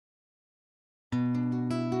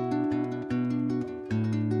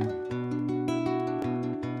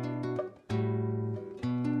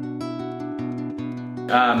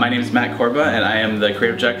My name is Matt Korba, and I am the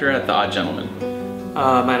creative director at The Odd Gentleman.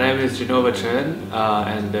 My name is Jenova Chen,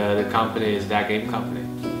 and the company is thatgamecompany.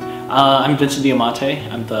 I'm Vincent Diamante.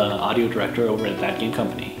 I'm the audio director over at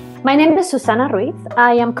thatgamecompany. My name is Susana Ruiz.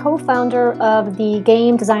 I am co-founder of the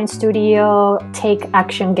game design studio Take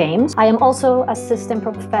Action Games. I am also assistant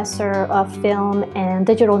professor of film and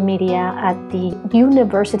digital media at the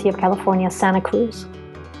University of California, Santa Cruz.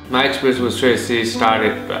 My experience with Tracy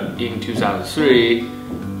started in 2003,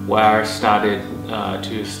 where I started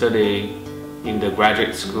to study in the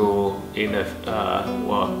graduate school in the,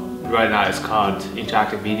 right now it's called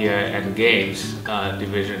Interactive Media and Games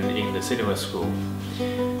division in the cinema school.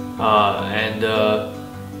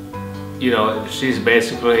 You know, she's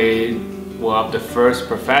basically one of the first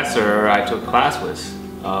professor I took class with.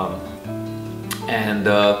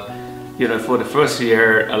 You know, for the first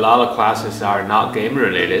year, a lot of classes are not game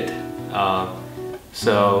related.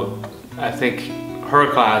 So I think her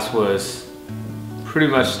class was pretty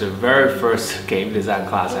much the very first game design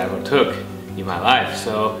class I ever took in my life.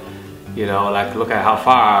 So, you know, like look at how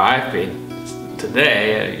far I've been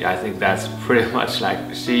today. I think that's pretty much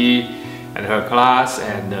like she and her class,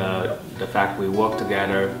 and the fact we work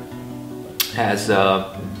together has,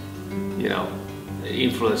 you know,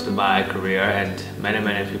 influenced my career and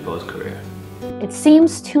many people's career. It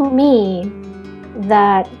seems to me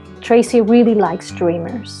that Tracy really likes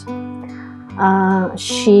dreamers.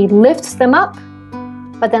 She lifts them up,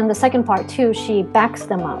 but then the second part too, she backs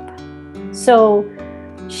them up. So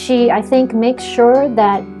she, I think, makes sure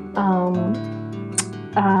that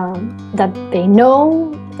that they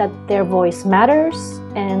know that their voice matters,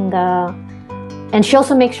 and she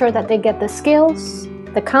also makes sure that they get the skills,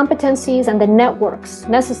 the competencies, and the networks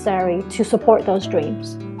necessary to support those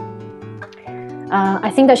dreams.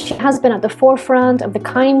 I think that she has been at the forefront of the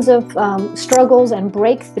kinds of struggles and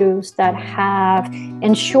breakthroughs that have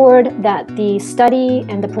ensured that the study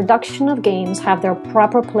and the production of games have their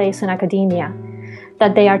proper place in academia,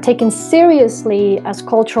 that they are taken seriously as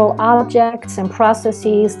cultural objects and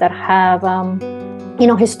processes that have, you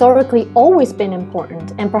know, historically always been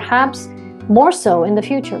important, and perhaps more so in the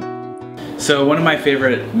future. So one of my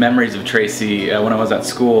favorite memories of Tracy when I was at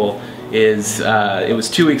school is it was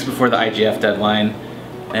 2 weeks before the IGF deadline,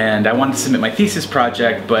 and I wanted to submit my thesis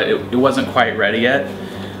project, but it wasn't quite ready yet.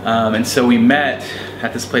 And so we met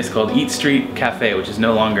at this place called Eat Street Cafe, which is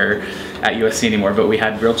no longer at USC anymore, but we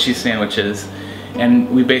had grilled cheese sandwiches. And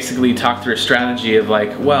we basically talked through a strategy of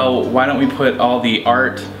like, well, why don't we put all the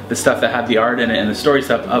art, the stuff that had the art in it and the story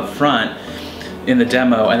stuff up front in the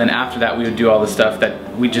demo, and then after that we would do all the stuff that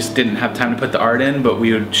we just didn't have time to put the art in, but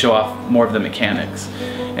we would show off more of the mechanics.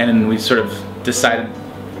 And we sort of decided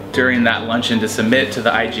during that luncheon to submit to the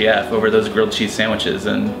IGF over those grilled cheese sandwiches,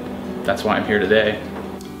 and that's why I'm here today.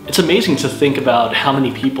 It's amazing to think about how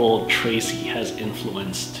many people Tracy has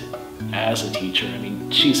influenced as a teacher. I mean,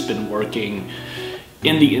 she's been working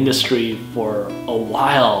in the industry for a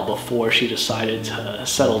while before she decided to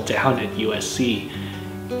settle down at USC.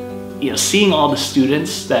 You know, seeing all the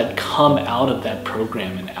students that come out of that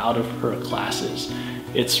program and out of her classes,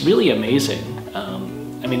 it's really amazing.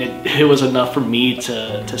 I mean, it was enough for me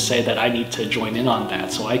to say that I need to join in on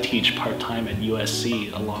that. So I teach part-time at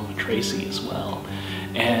USC along with Tracy as well.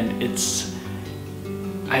 And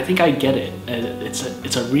I think I get it.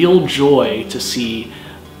 It's a real joy to see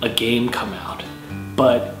a game come out,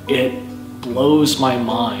 but it blows my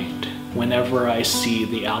mind whenever I see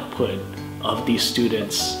the output of these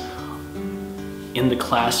students in the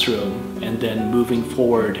classroom and then moving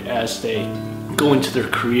forward as they go into their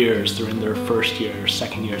careers. They're in their first year,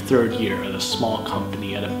 second year, third year at a small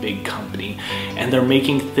company, at a big company, and they're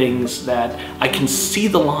making things that I can see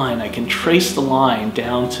the line, I can trace the line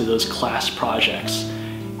down to those class projects,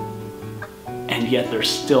 and yet they're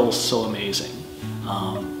still so amazing.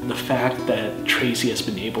 The fact that Tracy has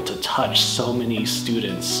been able to touch so many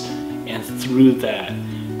students and through that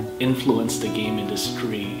influence the game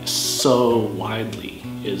industry so widely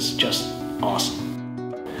is just awesome.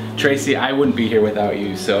 Tracy, I wouldn't be here without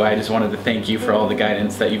you, so I just wanted to thank you for all the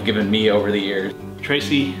guidance that you've given me over the years.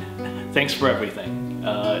 Tracy, thanks for everything.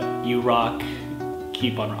 You rock.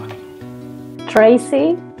 Keep on rocking.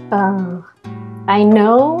 Tracy, I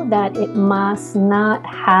know that it must not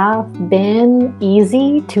have been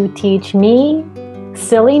easy to teach me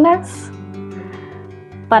silliness,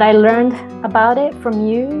 but I learned about it from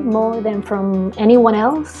you more than from anyone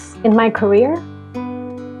else in my career.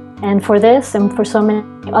 And for this and for so many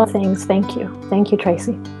other things, thank you. Thank you,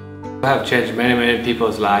 Tracy. I have changed many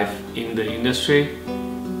people's life in the industry,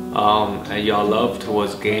 and your love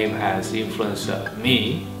towards game has influenced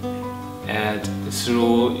me. And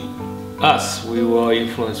through us, we will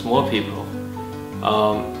influence more people.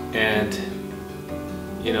 And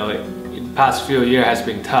you know, the past few years has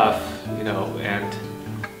been tough, you know, and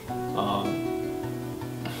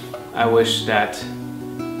I wish that,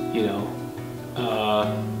 you know,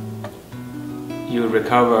 you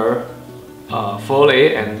recover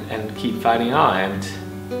fully and keep fighting on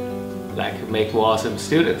and like make more awesome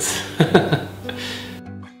students.